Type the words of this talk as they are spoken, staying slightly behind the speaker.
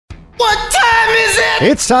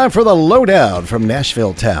It's time for the lowdown from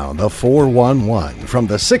Nashville Town, the 411 from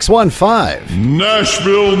the 615.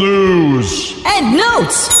 Nashville News And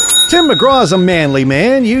notes. Tim McGraw is a manly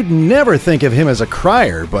man. You'd never think of him as a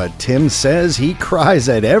crier, but Tim says he cries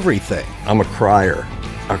at everything. I'm a crier.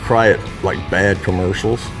 I cry at like bad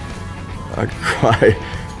commercials. I cry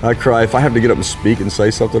if I have to get up and speak and say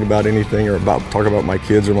something about anything or talk about my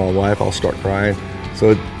kids or my wife, I'll start crying.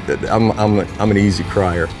 So I'm an easy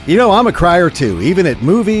crier. You know, I'm a crier too. Even at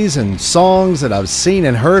movies and songs that I've seen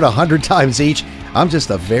and heard 100 times each, I'm just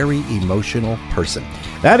a very emotional person.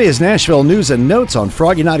 That is Nashville News and Notes on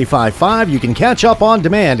Froggy 95.5. You can catch up on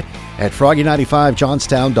demand at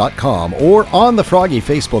froggy95johnstown.com or on the Froggy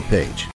Facebook page.